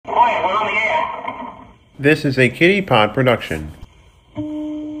This is a Kitty Pod production.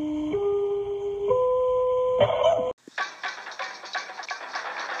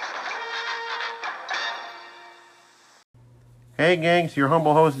 Hey gangs, your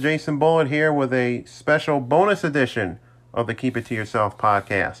humble host Jason Bullitt here with a special bonus edition of the Keep It To Yourself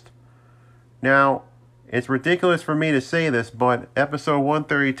podcast. Now, it's ridiculous for me to say this, but episode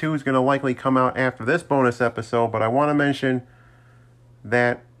 132 is going to likely come out after this bonus episode, but I want to mention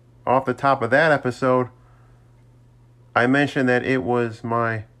that off the top of that episode, I mentioned that it was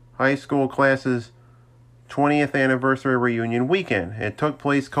my high school class's 20th anniversary reunion weekend. It took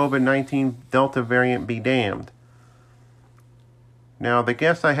place COVID-19 Delta variant be damned. Now, the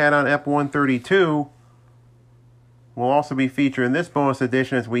guest I had on EP 132 will also be featured in this bonus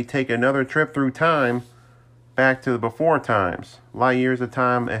edition as we take another trip through time back to the before times. Light years of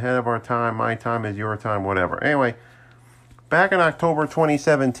time ahead of our time. My time is your time, whatever. Anyway, back in October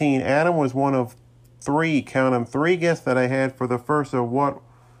 2017, Adam was one of three guests that I had for the first of what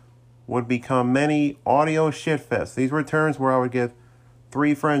would become many audio shitfests. These were turns where I would get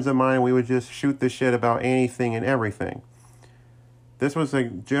three friends of mine and we would just shoot the shit about anything and everything. This was a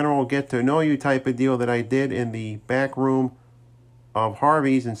general get-to-know-you type of deal that I did in the back room of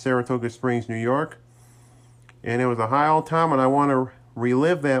Harvey's in Saratoga Springs, New York. And it was a high old time, and I want to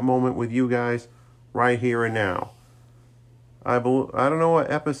relive that moment with you guys right here and now. I don't know what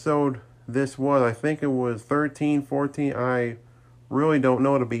episode this was. I think it was 13, 14. I really don't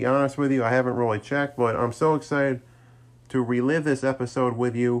know, to be honest with you. I haven't really checked, but I'm so excited to relive this episode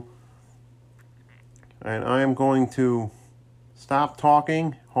with you. And I am going to stop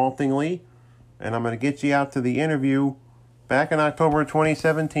talking haltingly, and I'm going to get you out to the interview back in October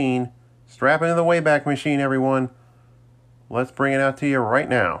 2017. Strap into the Wayback Machine, everyone. Let's bring it out to you right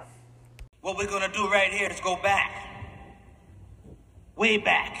now. What we're going to do right here is go back. Way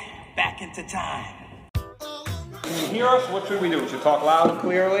back into time. Can you hear us? What should we do? We should talk loud and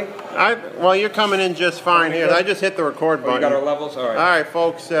clearly? Well, you're coming in just fine here. I just hit the record button. You got our levels? All right. All right,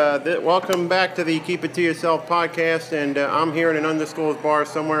 folks. Welcome back to the Keep It To Yourself podcast. And I'm here in an undisclosed bar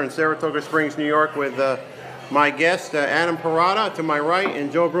somewhere in Saratoga Springs, New York with my guest, Adam Parada, to my right,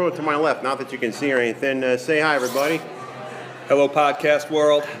 and Joe Bruno to my left. Not that you can see or anything. Say hi, everybody. Hello, podcast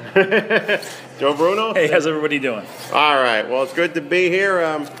world. Joe Bruno? Hey, how's everybody doing? All right. Well, it's good to be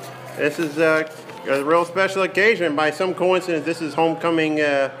here. This is a real special occasion. By some coincidence, this is homecoming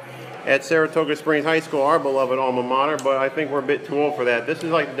at Saratoga Springs High School, our beloved alma mater, but I think we're a bit too old for that. This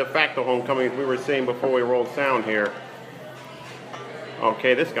is like de facto homecoming, as we were saying before we rolled sound here.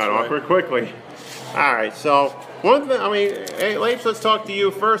 Okay, this got awkward quickly. All right, so one thing, hey, Lapes, let's talk to you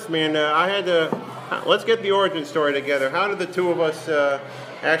first, man. Let's get the origin story together. How did the two of us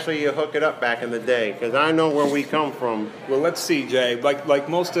actually hook it up back in the day? Because I know where we come from. Well, let's see, Jay. Like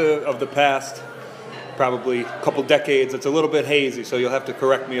most of the past, probably a couple decades, it's a little bit hazy, so you'll have to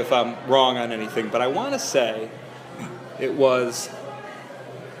correct me if I'm wrong on anything. But I want to say it was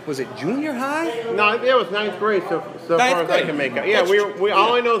it junior high? No, it was ninth grade, so far as I can make out. Yeah, we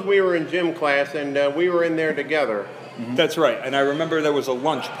all I know is we were in gym class, and we were in there together. Mm-hmm. That's right, and I remember there was a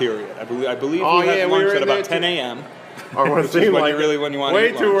lunch period. I believe we had lunch were at about 10 a.m. Or what it seemed like when you want way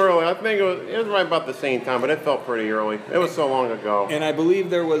to eat too lunch. early. I think it was right about the same time, but it felt pretty early. It was so long ago. And I believe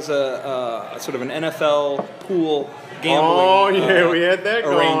there was a sort of an NFL pool gambling we had that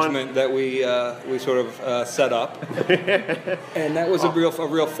arrangement that we sort of set up, and that was a real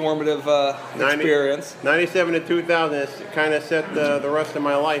formative experience. 97 to 2000, it kind of set the rest of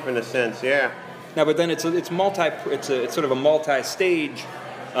my life in a sense. Yeah. Now, but then it's sort of a multi-stage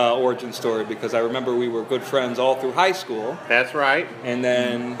origin story, because I remember we were good friends all through high school. That's right. And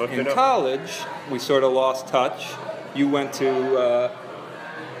then in college, we sort of lost touch. You went to,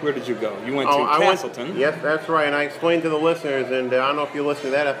 where did you go? You went to Castleton. Yes, that's right. And I explained to the listeners, and I don't know if you listened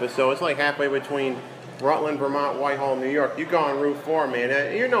to that episode, it's like halfway between Rutland, Vermont, Whitehall, New York. You go on Route 4,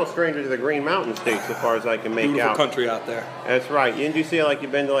 man. You're no stranger to the Green Mountain States, as far as I can make Beautiful out. Country out there. That's right. Didn't you say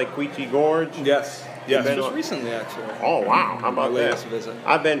you've been to Quechee Gorge? Yes. Yes, just recently, actually. Oh, wow. How about my latest that? visit.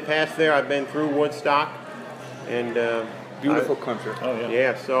 I've been past there. I've been through Woodstock. And beautiful country. Oh, yeah.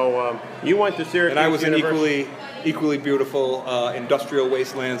 Yeah, so you went to Syracuse And I was University. in equally beautiful industrial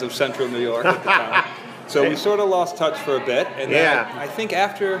wastelands of central New York at the time. So we sort of lost touch for a bit. And then I think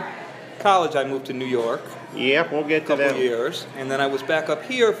after college, I moved to New York. Yep, we'll get to that. A couple years. And then I was back up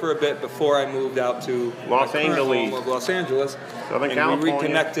here for a bit before I moved out to Los Angeles. Home of Los Angeles. Southern and California. We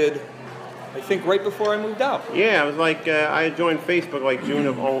reconnected, I think, right before I moved out. Yeah, it was I had joined Facebook June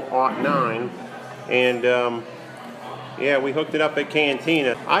of 2009, and Yeah, we hooked it up at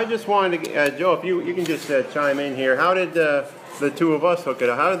Cantina. I just wanted to, Joe, if you can just chime in here. How did the two of us hook it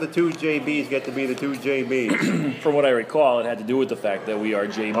up? How did the two JBs get to be the two JBs? From what I recall, it had to do with the fact that we are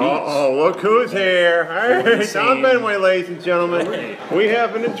JBs. Oh, look who's here. Hey, Don Benway, ladies and gentlemen. Hey. We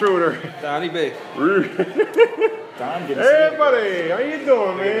have an intruder. Donnie B. Don, Hey, buddy. How you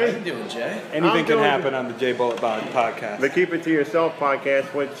doing, How man? you doing, Jay? Anything can happen on the J Bullet podcast. The Keep It To Yourself podcast,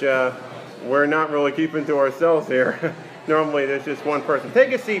 which we're not really keeping to ourselves here. Normally, there's just one person.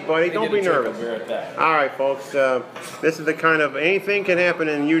 Take a seat, buddy. Don't be nervous. We're at that. All right, folks. This is the kind of anything can happen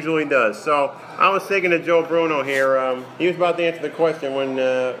and usually does. So I was thinking to Joe Bruno here. He was about to answer the question when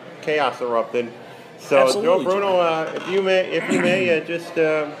chaos erupted. So Absolutely, Joe Bruno, if you may, just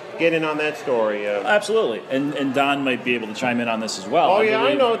get in on that story. Absolutely. And Don might be able to chime in on this as well. Oh, yeah,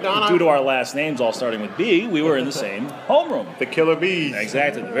 I believe, know, Don. Due to our last names all starting with B, we were in the same homeroom. The Killer Bees.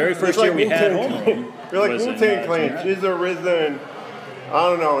 Exactly. The very first It's like year we had Wu-Tang homeroom. We're like was in, Wu-Tang Clan. junior high. She's a risen. I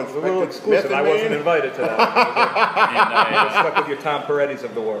don't know. It's a little Exclusive. I wasn't invited to that. And I was stuck with your Tom Peretti's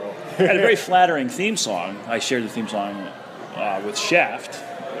of the world. I had a very flattering theme song. I shared the theme song with Shaft.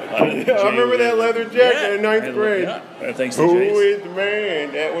 I remember that leather jacket in ninth grade. Yeah. Thanks to Who Jace. is the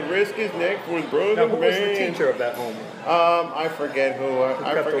man that would risk his neck for his brother? Now, who was the man? teacher of that home? I forget who.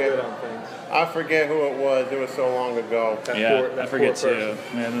 I forget who it was. It was so long ago. Yeah, I forget too.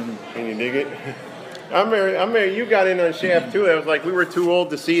 Man, Can you dig it? I'm married. You got in on Shaft too. That was like we were too old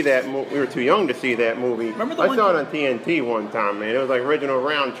to see that. We were too young to see that movie. Remember the I one- saw it on TNT one time, man. It was like original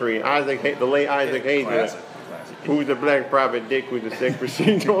Roundtree. The late Isaac Hayes. classic. Who's the black private dick? Who's the sex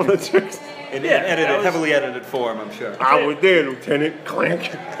machine? All the tricks. In Yeah, that was- heavily edited form, I'm sure. I was there, Lieutenant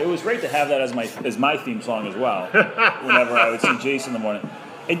Clank. It was great to have that as my theme song as well. Whenever I would see Jason in the morning.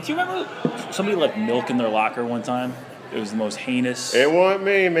 And do you remember somebody left milk in their locker one time? It was the most heinous. It wasn't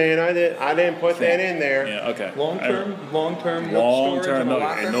me, man. I didn't put that in there. Yeah. Okay. Long-term milk storage Long-term in a milk,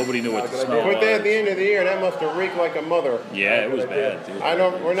 locker? and nobody knew what the Not a good smell idea. Put that at the end of the year. That must have reeked like a mother. Yeah, it was bad, dude. I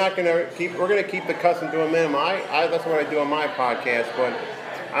don't. We're not gonna keep. We're gonna keep the cussing to a minimum. That's what I do on my podcast. But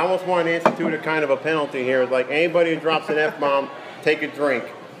I almost want to institute a kind of a penalty here. Like anybody who drops an F-bomb, take a drink.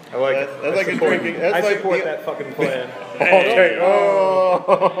 I like That's- it. that's I like a support drinking- it. that's I like support the- that fucking plan. Okay.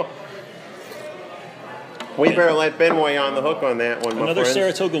 Oh. We better let Benway on the hook on that one, my Another friends.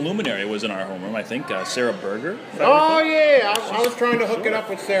 Saratoga luminary was in our homeroom, I think. Sarah Berger. Oh yeah, I was trying to hook it up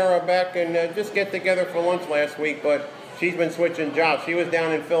with Sarah back and just get together for lunch last week, but she's been switching jobs. She was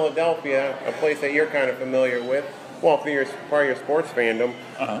down in Philadelphia, a place that you're kind of familiar with. Well, for your part of your sports fandom.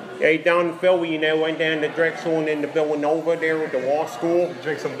 Yeah, down in Philly, went down to Drexel and then to Villanova there with the law school.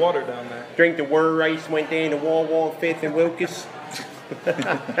 Drink some water down there. Drink the word rice, went down to Wall, Fifth and Wilkes.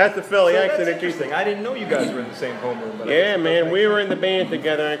 That's the Philly That's accent. interesting. I didn't know you guys were in the same homeroom. But Yeah, man, we were in the band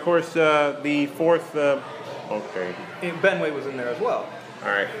together. And of course, the fourth. Okay. Benway was in there as well, All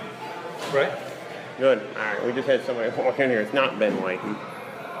right. right? Good. All right. We just had somebody walk in here. It's not Ben White.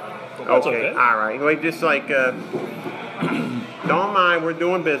 That's okay. All right. We just like. Don't mind. We're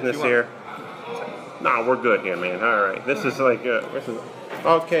doing business here. No, we're good here, man. All right. This is like.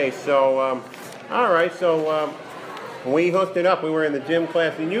 Okay. So. All right. So. We hooked it up. We were in the gym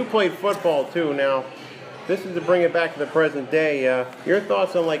class, and you played football too. Now, this is to bring it back to the present day. Your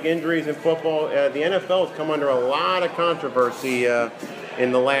thoughts on like injuries in football? The NFL has come under a lot of controversy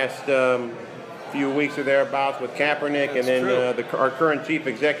in the last few weeks or thereabouts with Kaepernick, and then our current chief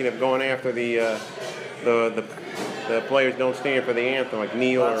executive going after the players don't stand for the anthem, like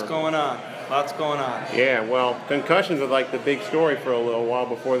Neil. Lots going on. Yeah, well, concussions were like the big story for a little while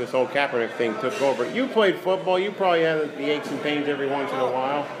before this whole Kaepernick thing took over. You played football. You probably had the aches and pains every once in a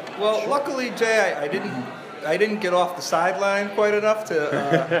while. Well, luckily, Jay, I didn't get off the sideline quite enough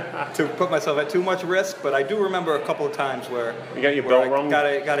to put myself at too much risk. But I do remember a couple of times where You got your bell rung? got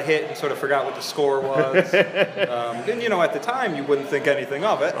a hit and sort of forgot what the score was. And at the time you wouldn't think anything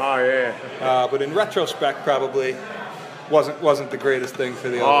of it. Oh yeah. But in retrospect, probably wasn't the greatest thing for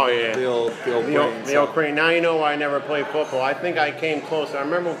the old the old brain. The old crane. Now you know why I never played football. I think I came close. I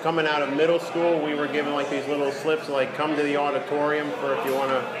remember coming out of middle school, we were given like these little slips, like come to the auditorium for if you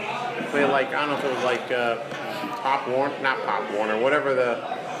want to play like, I don't know if it was like Pop Warner, whatever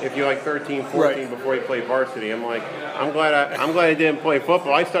if you're like 13, 14 before you play varsity. I'm like, I'm glad I didn't play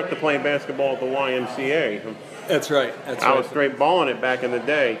football. I stuck to playing basketball at the YMCA. That's right. I was straight balling it back in the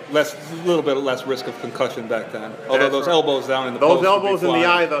day. A little bit less risk of concussion back then. Although those elbows down in the Those post would be elbows in the flying.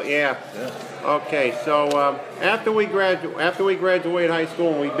 eye, though, yeah. Okay, so after we graduate high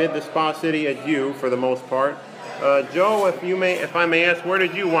school, and we bid the Spa City adieu for the most part. Joe, if I may ask, where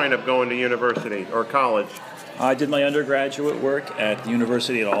did you wind up going to university or college? I did my undergraduate work at the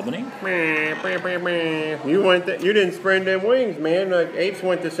University at Albany. You went. You didn't spread them wings, man. Apes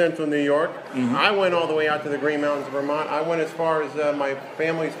went to Central New York. I went all the way out to the Green Mountains of Vermont. I went as far as my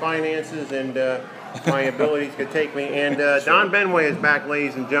family's finances and my abilities could take me. And Don Benway is back,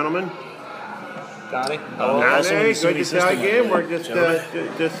 ladies and gentlemen. Donnie? Also in the Good SUNY to see system, you again. I We're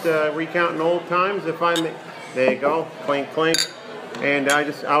believe, just recounting old times. If I may, there you go, clink clink. And I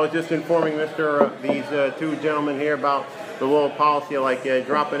was just informing these two gentlemen here about the little policy like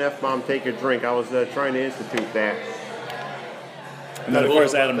drop an F-bomb, take a drink. I was trying to institute that. And then, of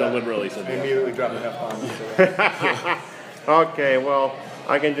course, Adam deliberately said that. Immediately dropped an F-bomb. Okay, well,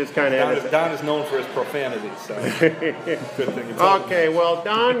 I can just kind of... Don is known for his profanity, so good thing. Okay, well,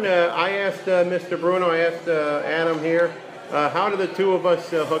 Don, I asked Mr. Bruno, I asked Adam here, how did the two of us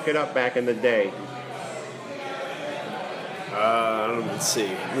hook it up back in the day? Let's see.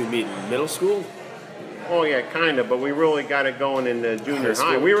 We meet in middle school. Oh yeah, kind of, but we really got it going in the junior High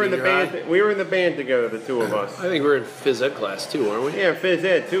high. school, We were in the junior band. high? We were in the band together, the two of us. I think we're in phys ed class too, aren't we? Yeah, phys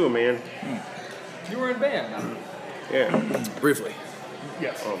ed too, man. You were in band, now. Yeah. Briefly.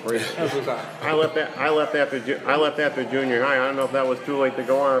 Yes. Oh, brief. As was I. I left after junior high. I don't know if that was too late to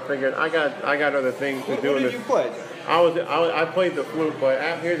go on. I figured I got other things to What do. did you play? I played the flute, but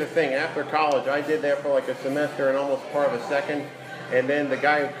here's the thing. After college, I did that for like a semester and almost part of a second. And then the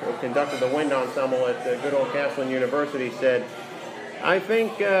guy who conducted the wind ensemble at good old Castleton University said, I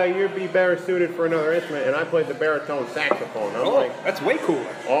think you'd be better suited for another instrument. And I played the baritone saxophone. I'm like, that's way cooler.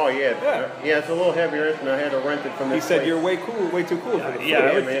 oh yeah. Yeah. It's a little heavier instrument. I had to rent it from this He said place. you're way too cool for the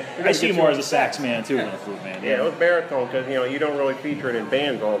Yeah, man. I see you more as a sax man too than a flute man. Yeah, it was baritone because you don't really feature it in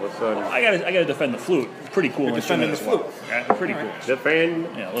bands all of a sudden. I gotta defend the flute. It's pretty cool You're instrument defending as the well. flute. Yeah, pretty cool.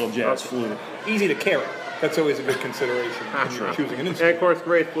 Defend. Yeah, a little jazz flute. Easy to carry. That's always a good consideration when you're choosing an And instrument. of course,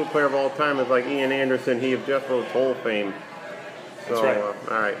 greatest flute player of all time is like Ian Anderson. He of Jethro Tull fame. So, That's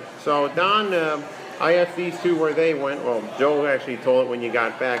right. All right. So Don, I asked these two where they went. Well, Joe actually told it when you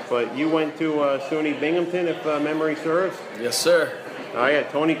got back, but you went to SUNY Binghamton, if memory serves. Yes, sir. Yeah,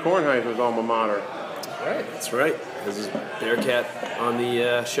 Tony Kornheiser's alma mater. Right. That's right. This is Bearcat on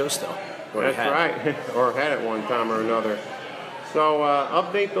the show still. Or That's had. right, or had it one time or another. So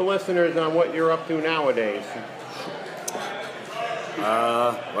update the listeners on what you're up to nowadays.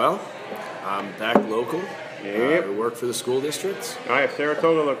 Well, I'm back local. Yep. I work for the school districts. I have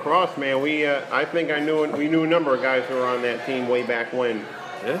Saratoga Lacrosse, man. I think we knew a number of guys who were on that team way back when.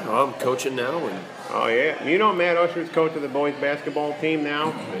 Yeah, well, I'm coaching now, and Oh yeah, you know Matt Usher's coach of the boys basketball team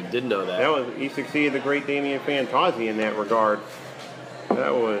now. I did know that. He succeeded the great Damian Fantozzi in that regard.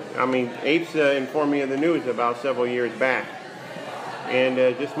 Apes informed me of the news about several years back. And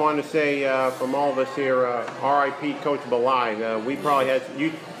just wanted to say from all of us here, R.I.P. Coach Belai. We probably had,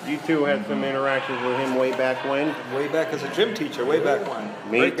 you two had some interactions with him way back when. Way back as a gym teacher, way back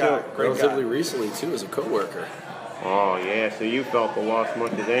when. Me Great guy, too. great Relatively guy. recently, too, as a coworker. Oh yeah, so you felt the loss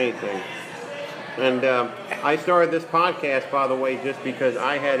much as anything. And I started this podcast, by the way, just because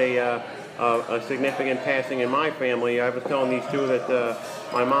I had a significant passing in my family. I was telling these two that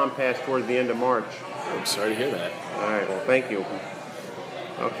my mom passed towards the end of March. I'm sorry to hear that. All right, well, thank you.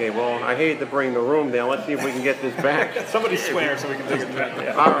 Okay, well, I hate to bring the room down. Let's see if we can get this back. Somebody swear so we can take it back.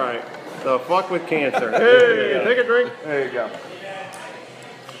 Yeah. All right, so fuck with cancer. Hey, take a drink. There you go.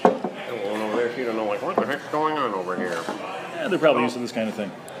 Going over there, she don't know, like, what the heck's going on over here? Yeah, they're probably used to this kind of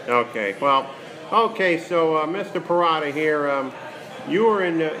thing. Okay, well, so Mr. Parada here, you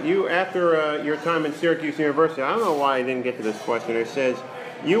were after your time in Syracuse University. I don't know why I didn't get to this question. It says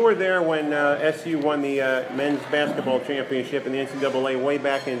you were there when SU won the men's basketball championship in the NCAA way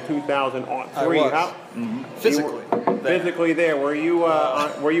back in 2003. I was. Physically. Physically there. Were you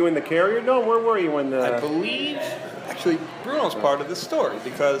in the Carrier Dome? Where were you when I believe, actually, Bruno's part of this story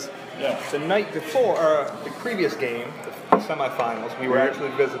because the night before, the previous game, the semifinals, we were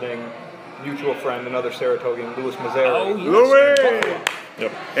actually visiting mutual friend, another Saratogan, Louis Mazzari. Oh, yes. Louis!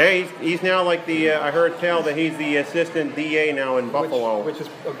 Yep. Hey, he's now like I heard tell that he's the assistant DA now in Buffalo. Which is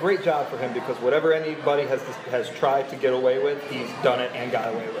a great job for him because whatever anybody has tried to get away with, he's done it and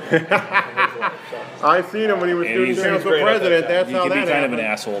got away with it in his life. So. I've seen him when he was student he's council great at president. that. That's He how can that be kind happened. of an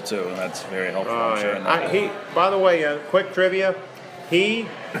asshole too, and that's very helpful. Oh, I'm sure. yeah. By the way, quick trivia.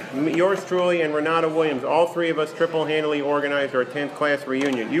 Yours truly, and Renata Williams, all three of us triple-handedly organized our 10th class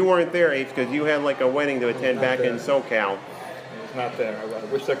reunion. You weren't there, H, because you had like a wedding to attend back in SoCal. It's not there. I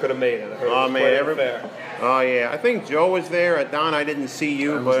wish I could have made it. I heard Oh it was man, quite every unfair. Oh yeah, I think Joe was there. Don, I didn't see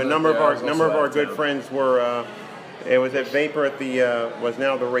you, but a number of our good friends were It was at Vapor at the was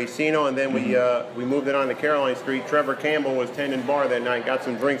now the Racino, and then we moved it on to Caroline Street. Trevor Campbell was tending bar that night, got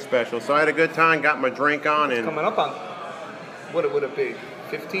some drink specials. So I had a good time, got my drink on, and Coming up on, what would it be?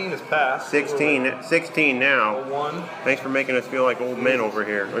 15 is past. 16 now. 1. Thanks for making us feel like old men over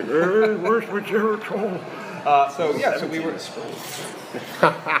here. Like, where's my Geritol?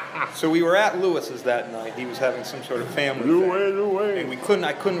 So we were at Lewis's that night. He was having some sort of family thing. And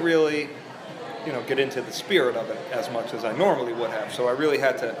I couldn't really, get into the spirit of it as much as I normally would have. So I really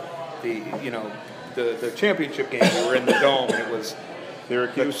had to, the championship game, we were in the dome, and it was,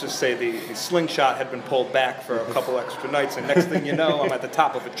 let's just say the slingshot had been pulled back for a couple extra nights, and next thing you know, I'm at the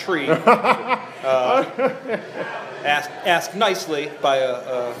top of a tree. Asked nicely by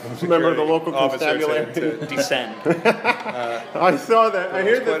a member of the local officer constabulary to descend. I saw that. I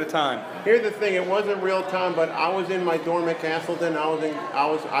hear quite a time. Here's the thing. It wasn't real time, but I was in my dorm at Castleton.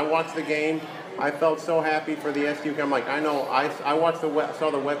 I watched the game. I felt so happy for the SU. I'm like, I know. I saw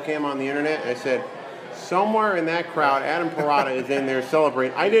the webcam on the internet. And I said, somewhere in that crowd, Adam Parada is in there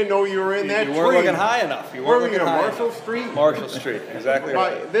celebrating. I didn't know you were in that tree. You weren't looking high enough. Where were you, Marshall Street? Marshall Street, exactly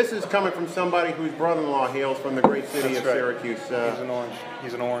right. This is coming from somebody whose brother-in-law hails from the great city of Syracuse.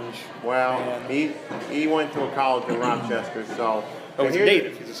 He's an orange. Wow. Man. He went to a college in Rochester, so. Oh, he's a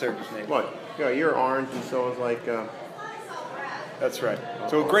native. He's a Syracuse native. What? Yeah, you're orange, and so is like. That's right.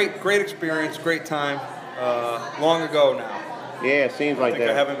 So great experience, great time. Long ago now. Yeah, it seems like that.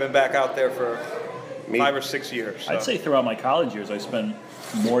 I haven't been back out there for 5 or 6 years. So. I'd say throughout my college years, I spent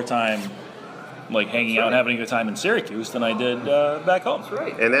more time like hanging out and having a good time in Syracuse than I did back home. That's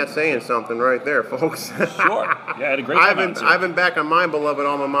right. And that's saying something right there, folks. Sure. Yeah, I had a great time. I've been back on my beloved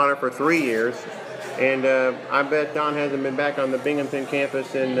alma mater for 3 years, and I bet Don hasn't been back on the Binghamton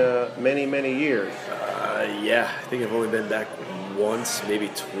campus in many, many years. Yeah, I think I've only been back once,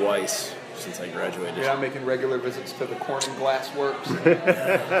 maybe twice since I graduated. You're not making regular visits to the Corning Glass Works and all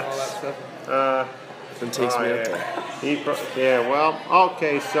that stuff? Takes me up there.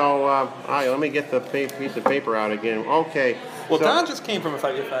 Okay, so, all right, let me get the piece of paper out again. Okay. Well, so, Don just came from, if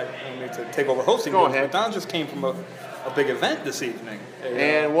I need to take over hosting, go ahead. Don just came from a big event this evening.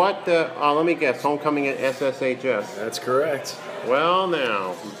 And what, let me guess, homecoming at SSHS. That's correct. Well,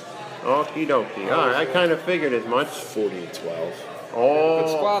 now, okie dokie. All right, I kind of figured as much. 40-12. Oh. Good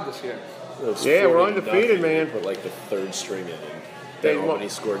squad this year. Yeah, we're undefeated, man. Put like the third string in. Then Albany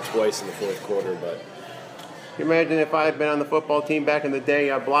scored twice in the fourth quarter, but. Can you imagine if I had been on the football team back in the day,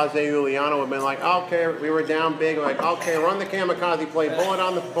 Blase Juliano would have been like, okay, we were down big, like, okay, run the kamikaze play, pull it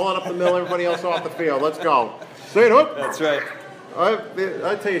up the middle, everybody else off the field, let's go. Say it hook. That's right.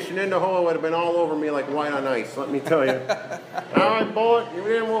 I tell you, Shenandoah Hoa would have been all over me like white on ice, let me tell you. All right, Bullet, you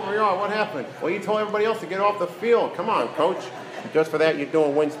didn't move me on. What happened? Well, you told everybody else to get off the field. Come on, coach. Just for that, you're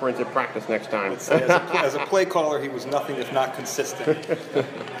doing wind sprints at practice next time. As a play caller, he was nothing if not consistent. If it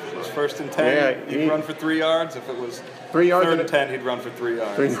was 1st and 10, he'd run for 3 yards. If it was 3 yards 3rd and 10, he'd run for 3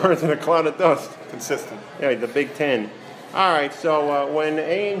 yards. 3 yards in a cloud of dust. Consistent. Yeah, the Big Ten. All right, so when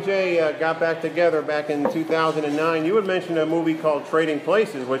A&J got back together back in 2009, you had mentioned a movie called Trading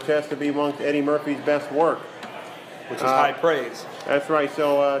Places, which has to be amongst Eddie Murphy's best work. Which is high praise. That's right.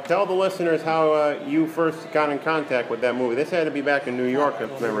 So tell the listeners how you first got in contact with that movie. This had to be back in New York,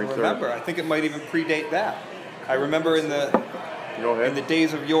 if memory serves. I think it might even predate that. I remember in the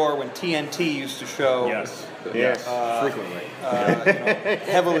days of yore when TNT used to show frequently.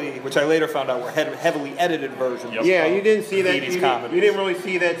 Heavily, which I later found out were heavily edited versions. Yeah, you didn't see that. You didn't really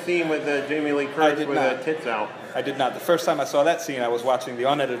see that scene with Jamie Lee Curtis with the tits out. I did not. The first time I saw that scene, I was watching the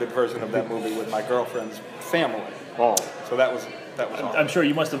unedited version of that movie with my girlfriend's family. Oh, so that was. I'm sure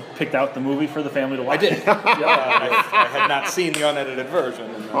you must have picked out the movie for the family to watch. I did. I had not seen the unedited version.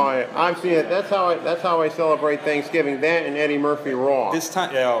 I've seen it. That's how I celebrate Thanksgiving. That and Eddie Murphy Raw. This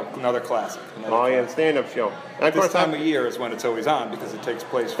time, another classic. Stand-up show. And this time of year is when it's always on because it takes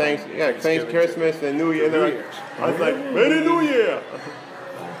place. Thanks, Christmas and New Year. I was like, Merry New Year.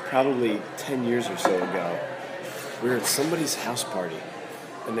 Probably 10 years or so ago, we were at somebody's house party.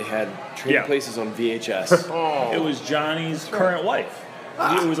 And they had Trading Places on VHS. It was Johnny's current wife.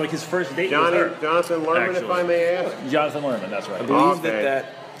 It was like his first date with her. Jonathan Lerman, if I may ask. Jonathan Lerman, that's right. I believe that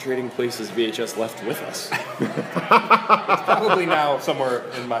Trading Places VHS left with us. It's probably now somewhere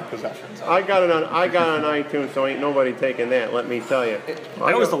in my possessions. I got it on iTunes, so ain't nobody taking that. Let me tell you.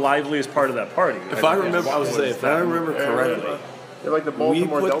 That was the liveliest part of that party. If I remember correctly, like the we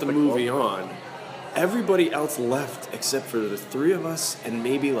put the movie on. Everybody else left except for the 3 of us and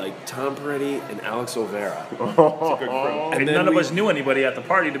maybe like Tom Peretti and Alex O'Vara. And none of us knew anybody at the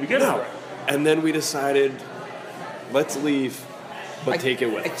party to begin with. And then we decided, let's leave. but take it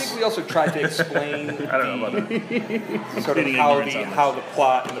with I us. think we also tried to explain I don't know about that. sort of Getting how ignorance on this. how the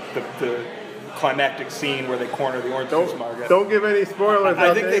plot and the climactic scene where they corner the orange juice market. Don't give any spoilers I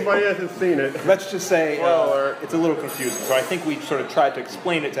out think to they- anybody hasn't seen it. Let's just say Spoiler. it's a little confusing. So I think we sort of tried to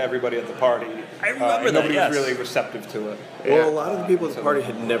explain it to everybody at the party. I remember and that, nobody yes. was really receptive to it. Well, a lot of the people at the party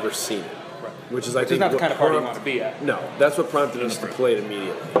had never seen it, which is I Which think is not the what kind of party you prompt- want to be at. No, that's what prompted us to play it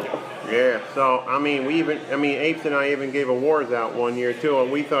immediately. Yeah, so I mean, Apes and I even gave awards out one year too, and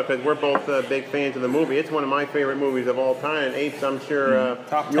we thought because we're both big fans of the movie, it's one of my favorite movies of all time. And Apes, I'm sure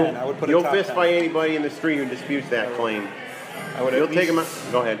Top 10, you'll, I would put it you'll top fist 10. fight anybody in the street who disputes that claim. I would You'll at least, take him out.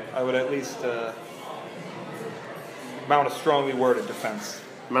 Go ahead. I would at least mount a strongly worded defense.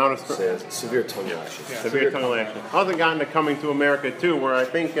 Mount a Says severe tongue lashes. Yeah. severe tongue lashing. Also gotten to Coming to America too, where I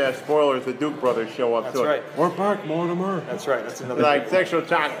think spoilers, the Duke brothers show up That's to right. it. We're back, Mortimer. That's right. That's another. Like sexual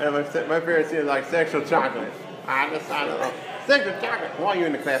chocolate. My favorite scene is like sexual chocolate. I don't know. Sexual chocolate. Why are you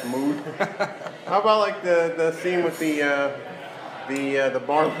in the clap mood? How about like the scene with the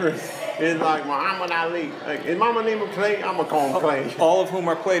barbers? It's like Muhammad Ali. Like, is Mama name him Clay? I'm gonna call him Clay. all of whom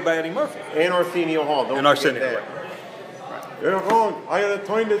are played by Eddie Murphy. And Arsenio Hall. Don't And forget Arsenio, that. You're wrong. I gotta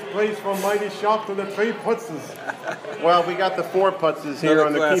turn this place from mighty shop to the 3 putzes. Well, we got the 4 putzes here Another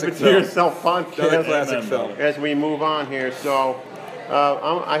on the Keep classic It to film. Yourself Another podcast classic film. as we move on here. So,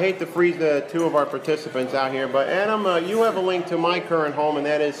 I hate to freeze the 2 of our participants out here, but Adam, you have a link to my current home, and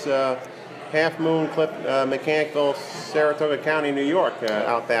that is Half Moon Clip, Mechanicville, Saratoga County, New York,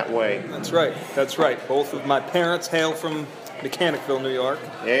 out that way. That's right. That's right. Both of my parents hail from Mechanicville, New York.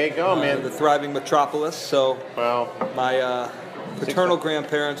 There you go, man. The thriving metropolis. So Well, my paternal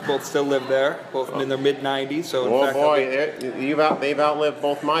grandparents both still live there, both in their mid-90s. So in oh fact, boy, they've outlived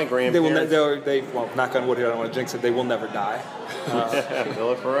both my they will. grandparents. Well, knock on wood here. I don't want to jinx it. They will never die. They'll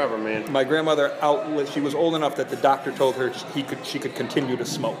live forever, man. My grandmother outlived. She was old enough that the doctor told her she could continue to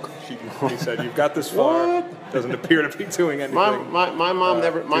smoke. He said, "You've got this far. Doesn't appear to be doing anything." My mom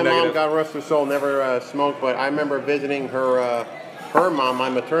never. My mom, negative. God rest her soul, never smoked. But I remember visiting her mom, my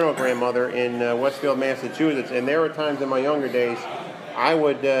maternal grandmother, in Westfield, Massachusetts. And there were times in my younger days, I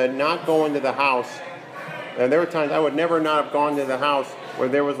would not go into the house. And there were times I would never not have gone to the house where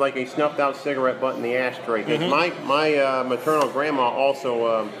there was like a snuffed out cigarette butt in the ashtray. Because my maternal grandma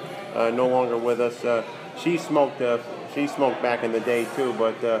also no longer with us. She smoked. She smoked back in the day too,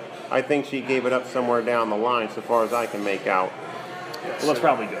 but I think she gave it up somewhere down the line, so far as I can make out. Well, that's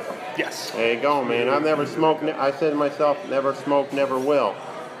probably good. Yes. There you go, man. I've never smoked. I said to myself, never smoke, never will.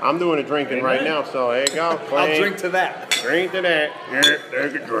 I'm doing a drinking right now, so there you go. I'll drink to that. Drink to that. Yeah,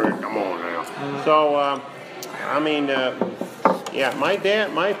 take a drink. Come on now. So, I mean, yeah,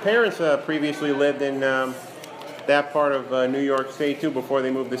 my parents previously lived in that part of New York State too before they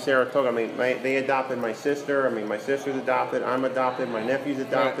moved to Saratoga. I mean, they adopted my sister. I mean, my sister's adopted. I'm adopted. My nephew's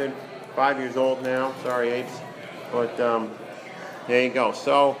adopted. 5 years old now. Sorry, Apes. But there you go.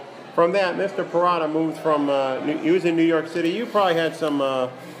 So from that, Mr. Parada moved from. He was in New York City. You probably had some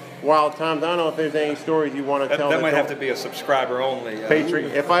wild times. I don't know if there's any stories you want to tell. That might have to be a subscriber only.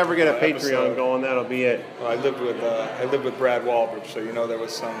 Patreon. If I ever get a Patreon episode. going, that'll be it. Well, I lived with Brad Wahlberg, so you know there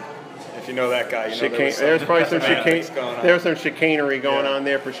was some. If you know that guy, you know there was some There's probably some dynamics going on. There's some chicanery going on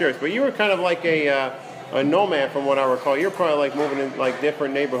there for sure. But you were kind of like a nomad, from what I recall. You're probably like moving in like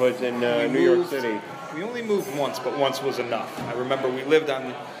different neighborhoods in New York City. We only moved once, but once was enough. I remember we lived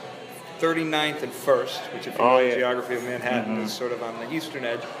on 39th and 1st, which if you know the geography of Manhattan is sort of on the eastern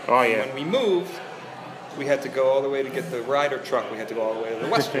edge. Oh, yeah. And when we moved, we had to go all the way to get the Ryder truck. We had to go all the way to the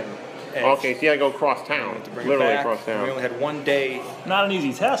western edge. Okay, so you gotta go across town. To bring Literally it back. across town. We only had one day. Not an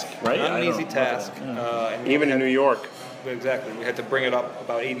easy task, right? Not I an don't easy know. task. Yeah. And we Even in had- New York. Exactly. We had to bring it up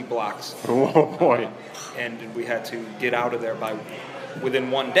about 80 blocks. Oh boy. And we had to get out of there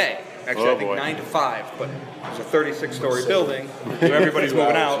within one day. Actually, Oh, I think boy. 9 to 5, but it was a 36-story building, so everybody's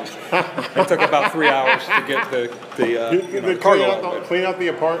moving out. It took about 3 hours to get the cargo out. Clean out the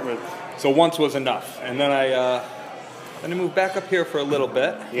apartment. So once was enough, and then I moved back up here for a little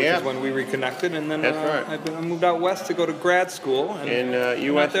bit, which Yeah. is when we reconnected, and then That's right. I moved out west to go to grad school. In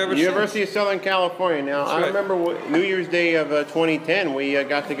been out there ever University since. of Southern California. Now, That's I right. remember New Year's Day of 2010, we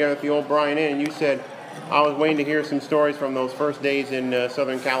got together at the old Bryan Inn, and you said, I was waiting to hear some stories from those first days in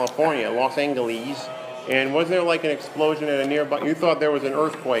Southern California, Los Angeles. And wasn't there like an explosion at a nearby? You thought there was an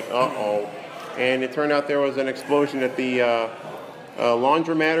earthquake. Uh-oh. And it turned out there was an explosion at the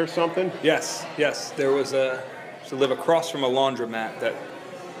laundromat or something. Yes. There was to live across from a laundromat that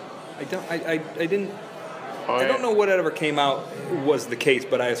I didn't I don't know whatever came out was the case,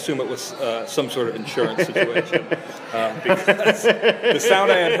 but I assume it was some sort of insurance situation. Because the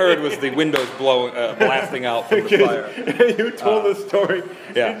sound I had heard was the windows blasting out from the fire. You told the story.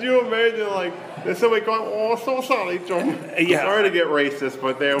 Yeah. Did you imagine, like, there's somebody going, "Oh, so sorry, John." Yeah. Sorry to get racist,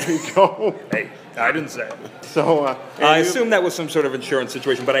 but there we go. Hey, I didn't say it. So, I assume that was some sort of insurance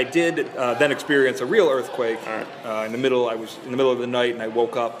situation, but I did then experience a real earthquake. In the middle, I was in the middle of the night, and I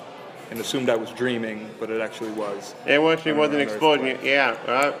woke up and assumed I was dreaming, but it actually was. It actually was an explosion. earthquake.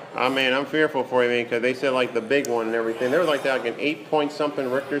 Yeah, I mean, I'm fearful for you, man, because they said like the big one and everything. There was like that, like an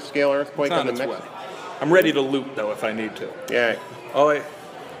 8-point-something Richter scale earthquake It's on the its way. Mexico. I'm ready to loot though if I need to. Yeah. Oh, I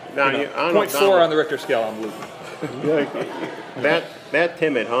Now, I don't know. 0.4 on the Richter scale. I'm looting. That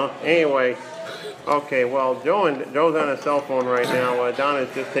timid, huh? Anyway, okay. Well, Joe's on his cell phone right now. Donna's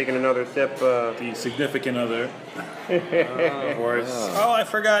just taking another sip. The significant other. Of course. Oh, I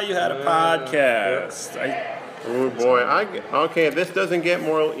forgot you had a podcast. Oh boy. Okay. If this doesn't get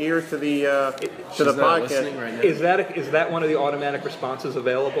more ears to the podcast. Listening right now. Is that one of the automatic responses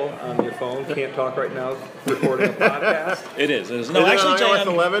available on your phone? Can't talk right now. Recording a podcast. It is. No, Is it actually, on Jay, iOS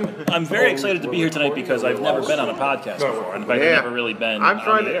 11? I'm very excited to be here tonight because I've never been on a podcast before. In fact, I've never really been I've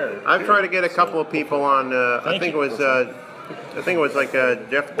on the air. tried to get a couple of people on. I think it was like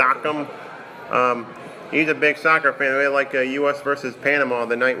Jeff Dockham. He's a big soccer fan. We had like U.S. versus Panama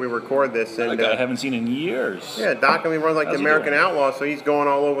the night we record this, and Like I haven't seen in years. yeah, Dockham, he runs like How's the he American doing? Outlaw, so he's going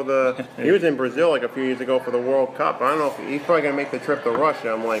all over the. He was in Brazil like a few years ago for the World Cup. I don't know if he's probably gonna make the trip to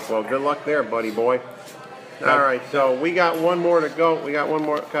Russia. I'm like, well, good luck there, buddy boy. All right, so we got one more to go. We got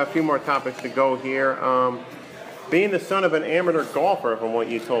a few more topics to go here. Being the son of an amateur golfer, from what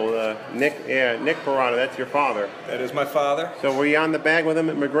you told Nick Parada, that's your father. That is my father. So were you on the bag with him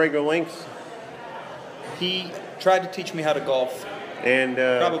at McGregor Links? He tried to teach me how to golf And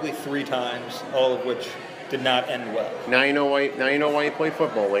probably 3 times, all of which did not end well. now you know why. Now you know why you play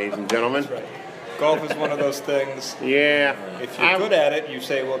football, ladies and gentlemen. That's right. Golf is one of those things. Yeah. If you're good at it, you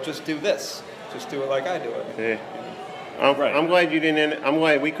say, well, just do this. Just do it like I do it. Yeah. I'm glad you didn't. I'm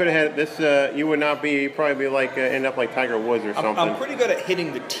glad we could have had this. You would not be. You'd probably be like end up like Tiger Woods or something. I'm pretty good at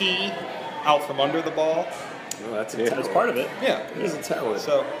hitting the tee out from under the ball. Oh, that's That's part of it. Yeah. He's a talent.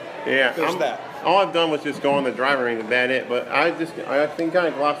 So Yeah, there's that. All I've done was just go on the driving range and that it. But I think kind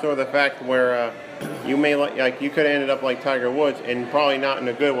of glossed over the fact where you may like you could have ended up like Tiger Woods and probably not in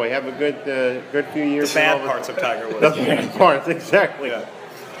a good way. Have a good few years. The bad and all parts of Tiger Woods. The bad parts, exactly. Yeah.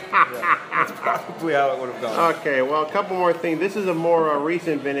 That's probably how it would have gone. Okay, well, a couple more things. This is a more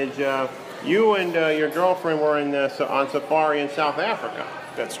recent vintage. You and your girlfriend were on safari in South Africa.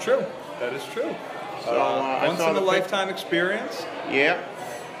 That's true. That is true. So, I Once saw in a the lifetime experience. Yeah.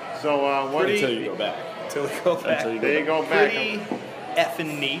 So what? Pretty- Until you go back. Until we go back. Until you There you go back. Pretty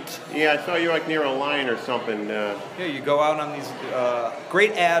effing neat. Yeah, I saw you like near a line or something. Yeah, you go out on these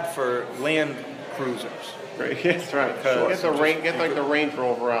great ad for land cruisers. Great. That's right. Because Get like the Range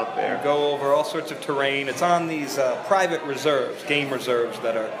Rover out there. Go over all sorts of terrain. It's on these private reserves, game reserves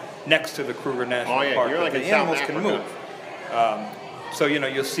that are next to the Kruger National Oh, yeah, Park. you're that like the in South animals can Africa. move. So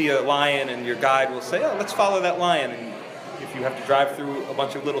you'll see a lion, and your guide will say, "Oh, let's follow that lion." And if you have to drive through a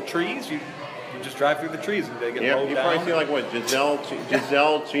bunch of little trees, you just drive through the trees, and they get Yeah, mowed you down. probably see like what Giselle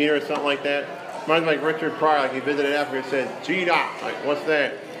Cheetah or something like that. Reminds me like Richard Pryor, like he visited Africa and said, "Cheetah, like what's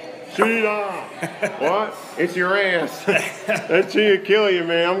that?" Cheetah. What? It's your ass. That cheetah kill you,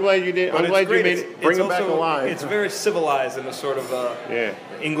 man. I'm glad you did. But I'm it's glad great. you made It's- it. Bring it's him back also- alive. It's very civilized in a sort of Yeah.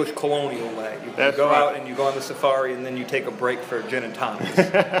 English colonial way. You That's go right. out and you go on the safari, and then you take a break for gin and tonics.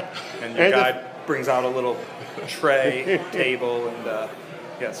 And your And guide brings out a little tray, table, and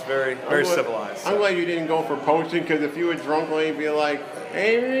yeah, it's very civilized. I'm glad you didn't go for poaching, because if you were drunk, you'd be like,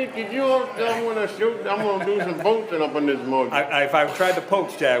 "Hey, did you? I'm gonna shoot. I'm gonna do some poaching up in this mug." If I tried to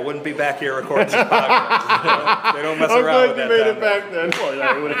poach, Jay, I wouldn't be back here recording this podcast. They don't mess I'm around glad with you that. made down it there. back then. Well,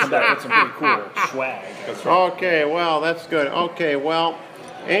 yeah, we would have come back with some pretty cool swag. Okay, well, that's good. Okay, well,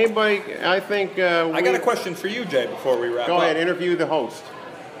 anybody, I think I got a question for you, Jay, before we wrap Go up. ahead, interview the host.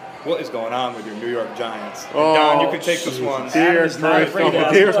 What is going on with your New York Giants? Oh, Don, you can take this one. Dear is not Christ, afraid to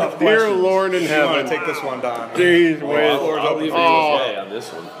ask dear tough dear questions. Lord in You want heaven. to take this one, Don? Jeez Floor's whiz. I'll leave it Oh. to Jay on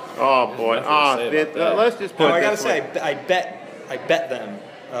this one. Oh, boy. Nothing to say about that. Let's just put No, it I gotta this way. say, I bet them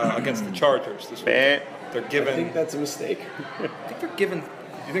against the Chargers this week. Bet. They're I given. think that's a mistake. I think they're given. Do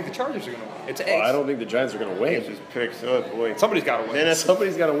you think the Chargers are gonna win? It's Well, I ace. don't think the Giants are going to win. Just picks up, boy. Somebody's got to win. Dennis,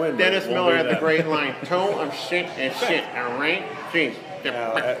 Somebody's got to win. but Dennis it won't Miller be had the them. great line, toe of shit and shit, all right? Jeez. You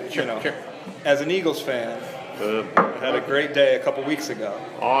know, as an Eagles fan, I had a great day a couple weeks ago.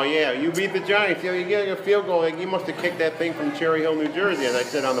 Oh yeah, you beat the Giants. You get a field goal. Like, you must have kicked that thing from Cherry Hill, New Jersey, as I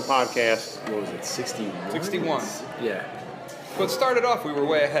said on the podcast. What was it, 61? 61. Yeah. But it started off, we were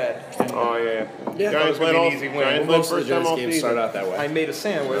way ahead. Oh yeah. Yeah, Giants that was gonna be led an easy win. Giants Well, led most of the first time Giants all games season. start out that way. I made a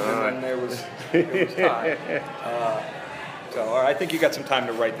sandwich, and then it was tied. So I think you got some time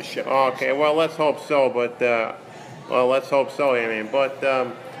to right the ship. Okay, well let's hope so. But let's hope so. I mean, but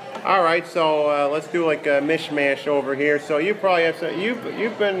all right. So let's do like a mishmash over here. So you probably have some,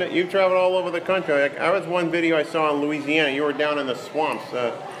 you've traveled all over the country. Like, I was one video I saw in Louisiana. You were down in the swamps.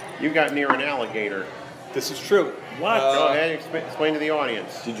 You got near an alligator. This is true. What? Go ahead, explain to the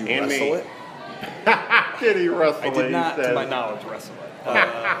audience. Did you and wrestle me. it? Did he wrestle I it? did not, He to said. my knowledge, wrestle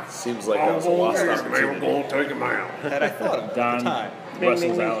it. Seems like that was a lost opportunity. Go take him out. Had I thought of it at the Don time.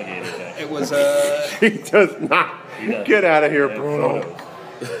 Russell's alligator thing. It was, He does not. does. Get out of here, Yeah, Bruno.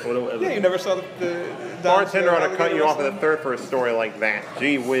 photos. yeah, you never saw the Bartender ought to cut alligator you off at wrestling? the third for a story like that.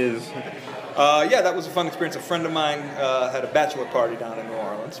 Gee whiz. Yeah, that was a fun experience. A friend of mine had a bachelor party down in New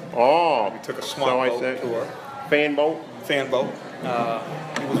Orleans. Oh. We took a So swamp I boat said, tour, fan boat. fan boat.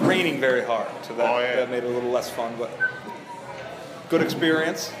 It was raining very hard, so that, Oh, yeah. that made it a little less fun, but good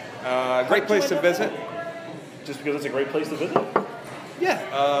experience. Great place to visit. Just because it's a great place to visit? Yeah,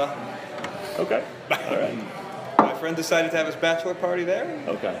 Okay. All right. my friend decided to have his bachelor party there. And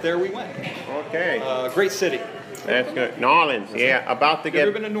Okay. there we went. Okay. Great city. That's good. New Orleans. Yeah, about to You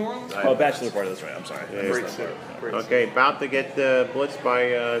ever get. been to New Orleans? Oh, bachelor party. That's right. I'm sorry. I missed Great that city. part. Great city. Okay, about to get blitzed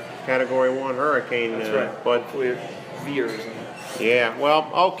by Category 1 hurricane. That's right. But Hopefully it veers. And yeah, well,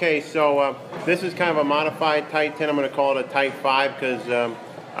 okay, so this is kind of a modified Type 10. I'm going to call it a Type 5 because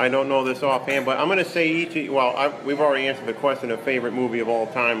I don't know this offhand, but I'm going to say we've already answered the question of favorite movie of all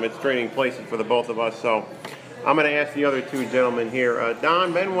time. It's Trading Places for the both of us, so I'm going to ask the other two gentlemen here.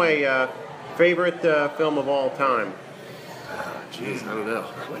 Don Benway, favorite film of all time? Jeez, I don't know.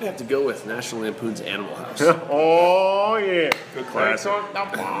 I might have to go with National Lampoon's Animal House. Oh, yeah. Good Let's classic.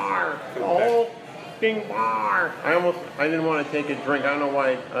 talk the bar. The whole ding bar. I didn't want to take a drink. I don't know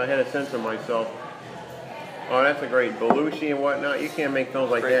why I had to censor myself. Oh, that's a great Belushi and whatnot. You can't make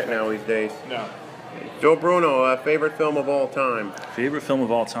films like Great that film. now these days. no. Joe Bruno, favorite film of all time? Favorite film of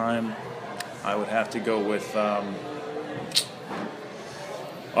all time? I would have to go with, off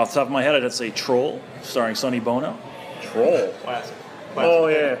the top of my head, I'd say Troll, starring Sonny Bono. Troll. Classic. Oh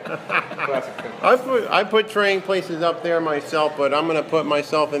yeah. Classic film. I put Trading Places up there myself, but I'm gonna put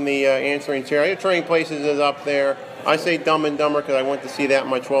myself in the answering chair. Trading Places is up there. I say Dumb and Dumber because I went to see that on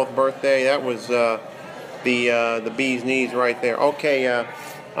my 12th birthday. That was the bee's knees right there. Okay, I'm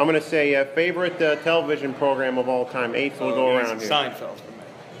gonna say favorite television program of all time. Eighth will go around here. Seinfeld for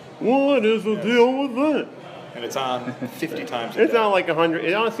me. What is the deal with that? And it's on 50 times a It's day. on like 100.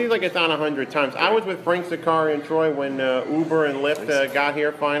 It seems like it's on 100 times. I was with Frank Zakari and Troy when Uber and Lyft got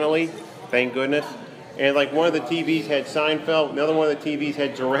here finally. Thank goodness. And like one of the TVs had Seinfeld, the other one of the TVs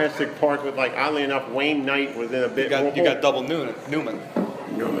had Jurassic Park with like oddly enough Wayne Knight was in a bit. You got double Newman.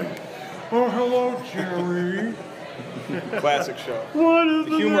 Oh hello Jerry. Classic show. What is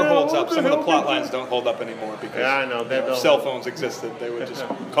The humor holds up. What Some of the hell plot did lines don't hold up anymore because Yeah, I know, that if don't- cell phones existed, they would just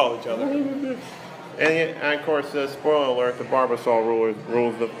call each other. And of course, spoiler alert: the Barbasol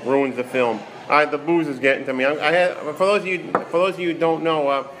ruins the film. The booze is getting to me. For those of you who don't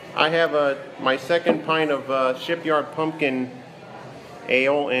know, I have my second pint of Shipyard Pumpkin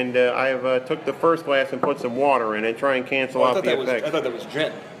Ale, and I have took the first glass and put some water in it, try and cancel I out thought the that was effect.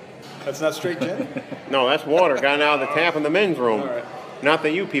 gin. That's not straight gin? No, that's water gotten out of the tap in the men's room. All right. Not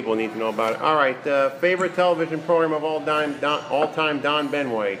that you people need to know about it. All right, favorite television program of all time, Don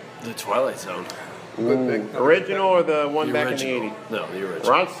Benway. The Twilight Zone. Original or the one The back original. in the 80s? No, the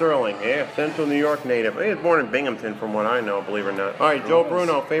original. Rod Serling, yeah, Central New York native. He was born in Binghamton, from what I know, believe it or not. All right, Joe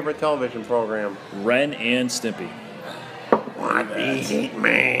Bruno, favorite television program? Ren and Stimpy. What the heat,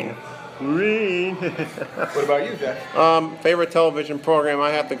 man? Green. What about you, Jack? Favorite television program? I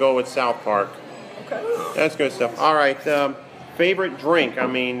have to go with South Park. Okay. That's good stuff. All right, favorite drink? I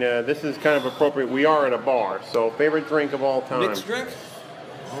mean, this is kind of appropriate. We are at a bar, so favorite drink of all time? Mixed drink?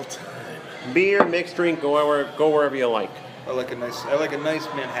 All time. Beer, mixed drink, go wherever you like. I like a nice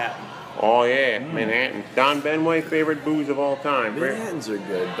Manhattan. Oh yeah, Manhattan. Don Benway, favorite booze of all time. Manhattans are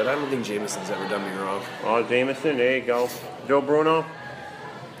good, but I don't think Jameson's ever done me wrong. Oh, Jameson, there you go. Joe Bruno.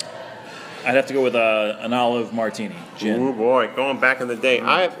 I'd have to go with an olive martini, gin. Oh boy, going back in the day,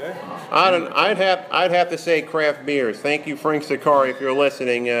 I'd have to say craft beers. Thank you, Frank Zakari, if you're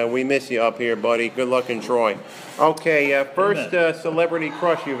listening. We miss you up here, buddy. Good luck in Troy. Okay, first celebrity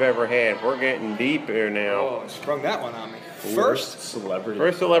crush you've ever had. We're getting deep here now. Oh, sprung that one on me. First? Celebrity.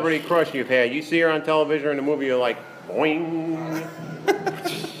 First celebrity crush you've had. You see her on television or in a movie, you're like, boing.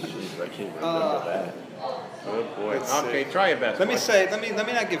 Jeez, I can't remember that. Oh boy. Let's Okay, see. try your best. Let me Mike. say, let me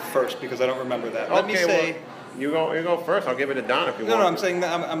not give first because I don't remember that. Let me Okay, say. well, you go first. I'll give it to Don if you No, want. no, I'm saying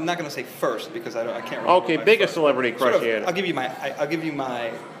that I'm not going to say first because I can't remember. Okay, my biggest first. celebrity crush Sort of, you had. I'll give you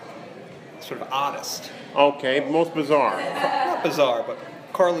my sort of oddest, Okay, most bizarre. not bizarre, but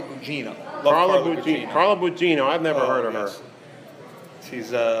Carla Gugino. Love Carla Bugino. Carla Bugino. I've never heard of yes. her.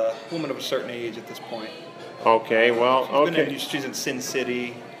 She's a woman of a certain age at this point. Okay, well, okay. She's in Sin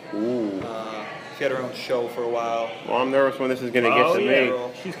City. Ooh. She had her own show for a while. Well, I'm nervous when this is going to get Oh, to yeah.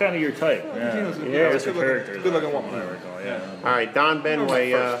 me. She's kind of your type. Gugino's a- Yeah, it's Her a good-looking- character. good-looking woman. I recall, yeah. All right, Don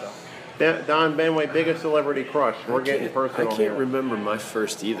Benway. Don Benway, biggest celebrity crush. We're getting I personal can't here. remember my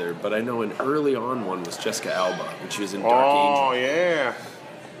first either, but I know an early on one was Jessica Alba when she was in Dark Oh, Angel. yeah.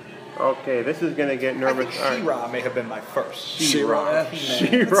 Okay, this is going to get I nervous. think All right. She-Ra may have been my first. She-Ra.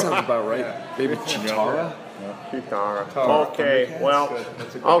 He-Man. That sounds about right. Maybe Chitara? Chitara. Tara. Okay, well,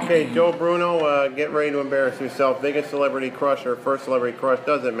 That's a good okay, Joe Bruno, get ready to embarrass yourself. Biggest celebrity crush or first celebrity crush,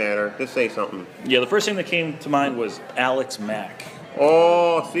 doesn't matter. Just say something. Yeah, the first thing that came to mind was Alex Mack.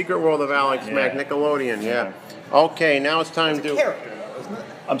 Oh, Secret World of Alex Yeah. Mack, Nickelodeon, yeah. Okay, now it's time It's a to... character, though, isn't it?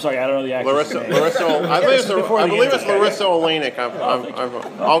 I'm sorry, I don't know the actress. Larissa, I believe it's, Before the I believe it's intro. Larissa Olenek.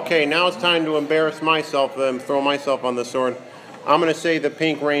 Okay, now it's time to embarrass myself, throw myself on the sword. I'm going to say the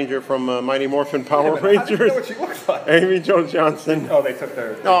Pink Ranger from Mighty Morphin Power How do you know Rangers. what she looks like? Amy Jo Johnson. Oh, they took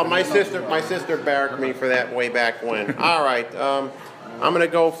their. Oh, my sister barracked me for that way back when. All right, I'm going to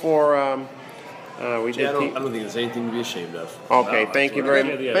go for. We Yeah, I did. don't think there's anything to be ashamed of. Okay, No, thank you that's very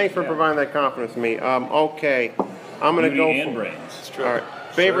much. Yeah, Thanks for yeah. providing that confidence to me. Okay, I'm going to Beauty go and for. brains. All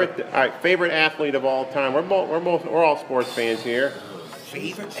right, favorite athlete of all time. We're all sports fans here.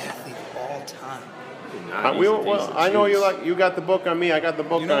 Favorite athlete of all time. Not We, easy well, things to I know choose. you got the book on me. I got the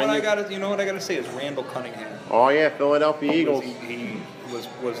book You know on what you. you know what I gotta say is Randall Cunningham. Oh yeah, Philadelphia Eagles. He was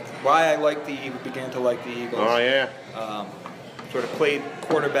why I began to like the Eagles. Oh yeah. Sort of played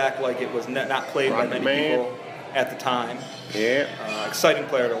quarterback like it was not played by Rocket many Man. people at the time. Yeah. Exciting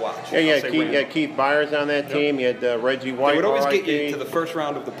player to watch. Yeah, you I'll had say Randall. Keith Byers on that team. You had Reggie White. They would always get RIP. you to the first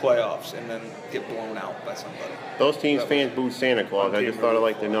round of the playoffs and then get blown out by somebody. Those teams fans booed Santa Claus. I just thought I'd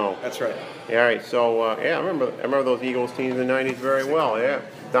like to know. That's right. Yeah, all right, so I remember those Eagles teams in the '90s very well. Yeah,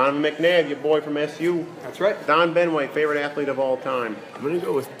 Donovan McNabb, your boy from SU. That's right. Don Benway, favorite athlete of all time. I'm going to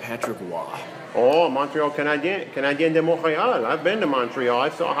go with Patrick Waugh. Oh, Montreal Canadien de Montréal. I've been to Montreal. I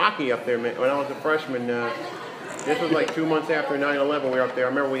saw hockey up there when I was a freshman. This was like 2 months after 9/11. We were up there. I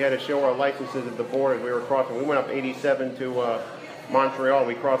remember we had to show our licenses at the border as we were crossing. We went up 87 to Montreal.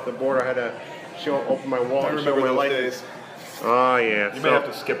 We crossed the border. I had to open my wallet and show my license. Oh yeah. You may have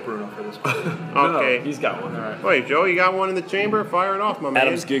to skip Bruno for this. Okay. No, he's got one. All right. Wait, Joe, you got one in the chamber? Fire it off, my man.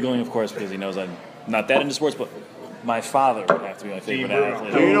 Adam's giggling, of course, because he knows I'm not that into sports, but my father would have to be my favorite Bruno.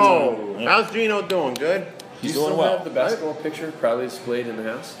 athlete. Gino, Yeah. how's Gino doing? Good. He's Do you doing still well. have the basketball picture proudly displayed in the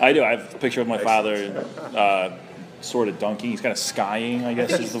house? I do. I have a picture of my father sort of dunking. He's kind of skying, I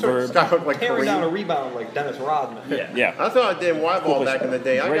guess is the verb. Scott looked like Tearing down a Kareem. rebound like Dennis Rodman. Yeah. I thought I did Y ball back in the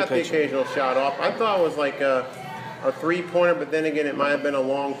day. I Great got the picture. occasional shot off. I thought it was like a 3-pointer, but then again, it might have been a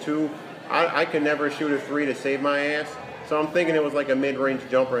long two. I could never shoot a 3 to save my ass. So I'm thinking it was like a mid-range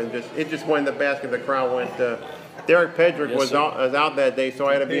jumper, and it just went in the basket. The crowd went. Derek Pedrick Yes, was sir. out that day, so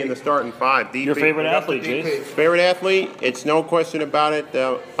I had to be in the starting 5. Your favorite athlete, Jace? Favorite athlete? It's no question about it.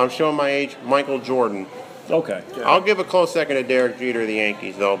 I'm showing my age. Michael Jordan. Okay. I'll give a close second to Derek Jeter of the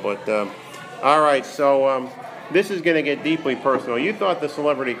Yankees, though. But all right, so this is going to get deeply personal. You thought the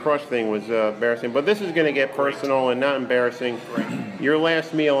celebrity crush thing was embarrassing, but this is going to get personal and not embarrassing. Your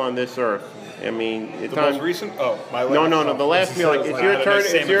last meal on this earth. I mean, The most recent? Oh, my last. No. The last meal. Like, it's your turn.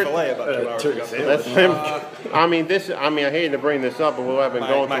 It's your. Filet about 2 hours ago. I mean, I hate to bring this up, but we haven't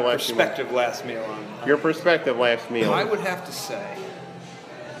gone My through last few months. perspective last meal on. Your perspective last meal. I would have to say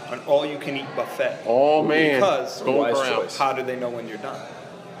an all-you-can-eat buffet. Oh man. Because Golden wise Corral. choice. how do they know when you're done?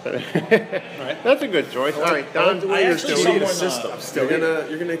 That's a good choice. All right, Don. I actually Still need a someone, system.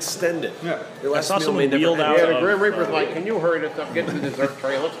 You're gonna extend it. Yeah. Your last saw meal someone may never wheeled end. out Yeah, the of- Grim Reaper's like, can you hurry this up? Get to the dessert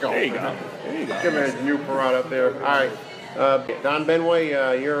tray. Let's go. There you go. Give me a new parade up there. All right. Don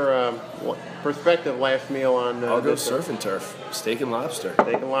Benway, your perspective last meal on I'll go this surf and turf, steak and lobster.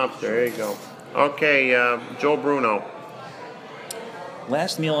 steak and lobster. There you go. Okay, Joe Bruno.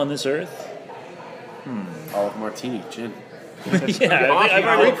 Last meal on this earth? Olive martini, gin. Yeah, I've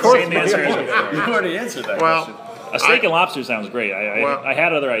already Of course, seen the answer before. You already answered that Well, question. A steak and lobster sounds great. Well- I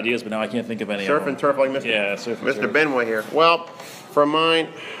had other ideas, but now I can't think of any surf of and them. turf like Mr. Yeah, surf and Mr. turf. Benway here. Well, for mine,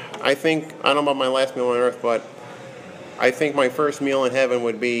 I don't know about my last meal on earth, but I think my first meal in heaven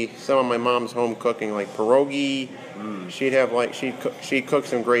would be some of my mom's home cooking, like pierogi. She'd have she'd cook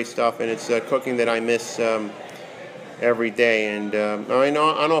some great stuff, and it's cooking that I miss every day. And I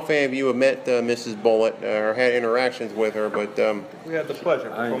don't know if any of you have met Mrs. Bullitt or had interactions with her, but We had the pleasure.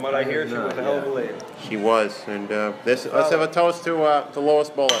 From what I hear, she was a hell of a lady. she was. And let's have a toast to Lois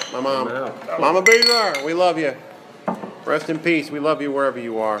Bullitt, my mom. Mama Beezer, we love you. Rest in peace. We love you wherever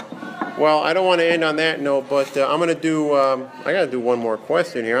you are. Well, I don't want to end on that note, but I'm going to do, I got to do one more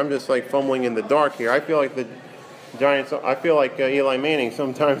question here. I'm just like fumbling in the dark here. I feel like the Giants, I feel like Eli Manning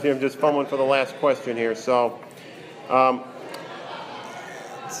sometimes. I'm just fumbling for the last question here. So,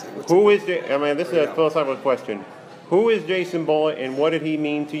 who is, this is a philosophical question. Who is Jason Bullitt, and what did he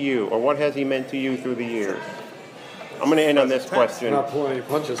mean to you, or what has he meant to you through the years? I'm going to end on this question. Not pulling any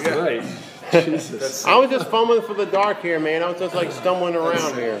punches tonight. Jesus. I was just fumbling for the dark here, man. I was just like stumbling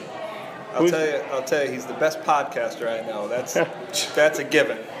around here. I'll tell you, he's the best podcaster I know. That's a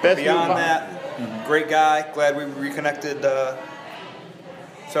given. Best Beyond that, great guy. Glad we reconnected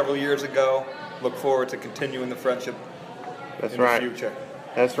several years ago. Look forward to continuing the friendship That's in right. the future.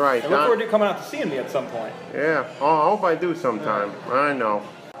 That's right. And look forward to you coming out to seeing me at some point. Yeah. Oh, I hope I do sometime. I know.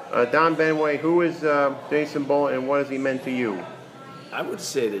 Don Benway, who is Jason Bullitt, and what has he meant to you? I would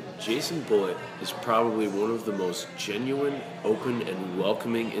say that Jason Bullitt is probably one of the most genuine, open, and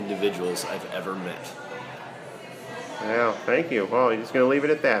welcoming individuals I've ever met. Yeah, thank you. Well, you're just going to leave it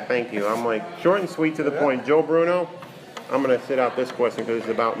at that. Thank you. I'm like short and sweet to the point. Joe Bruno, I'm going to sit out this question because it's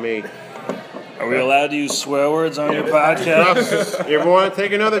about me. Are we allowed to use swear words on your podcast? If you ever want to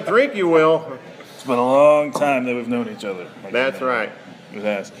take another drink, you will. It's been a long time that we've known each other. That's right. It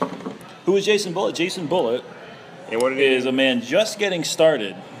has. Who is Jason Bullitt? Jason Bullitt And what is a man just getting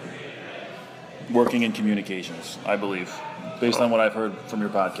started working in communications, I believe, based on what I've heard from your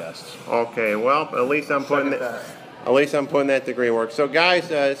podcasts. Okay, well, at least I'm putting that degree to work. So,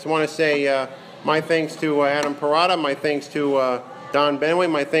 guys, I just want to say my thanks to Adam Parada, my thanks to Don Benway,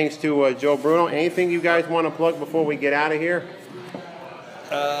 my thanks to Joe Bruno. Anything you guys want to plug before we get out of here?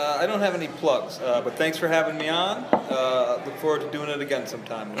 I don't have any plugs, but thanks for having me on. Look forward to doing it again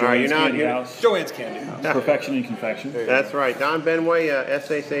sometime. All right, you're not. Joanne's Candy House. Perfection in confection. That's right. Don Benway,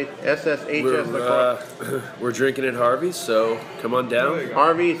 SSHS. We're drinking at Harvey's, so come on down.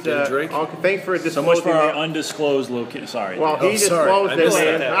 Harvey's. Get a drink. Thanks for So disclosing much for our that. undisclosed location. Sorry. Well, he disclosed I it, missed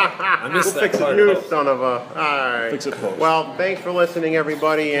man. that. I missed We'll fix that it, part. new son of a. All right. Fix it post. Well, thanks for listening,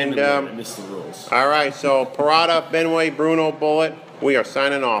 everybody. And I missed the rules. all right, so Parada, Benway, Bruno, Bullitt, we are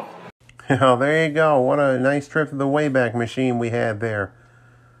signing off. Oh, there you go. What a nice trip to the Wayback Machine we had there.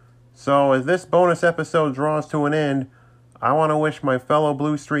 So as this bonus episode draws to an end, I want to wish my fellow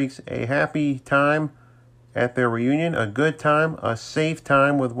Blue Streaks a happy time at their reunion, a good time, a safe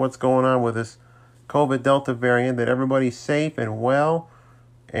time with what's going on with this COVID Delta variant, that everybody's safe and well,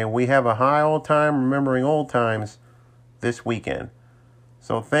 and we have a high old time remembering old times this weekend.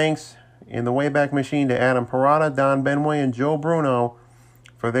 So thanks in the Wayback Machine to Adam Parada, Don Benway, and Joe Bruno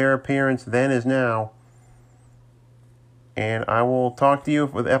for their appearance then as now. And I will talk to you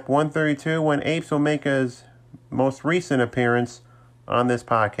with F-132 when Apes will make his most recent appearance on this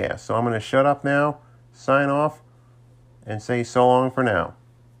podcast. So I'm going to shut up now, sign off, and say so long for now.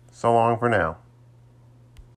 So long for now.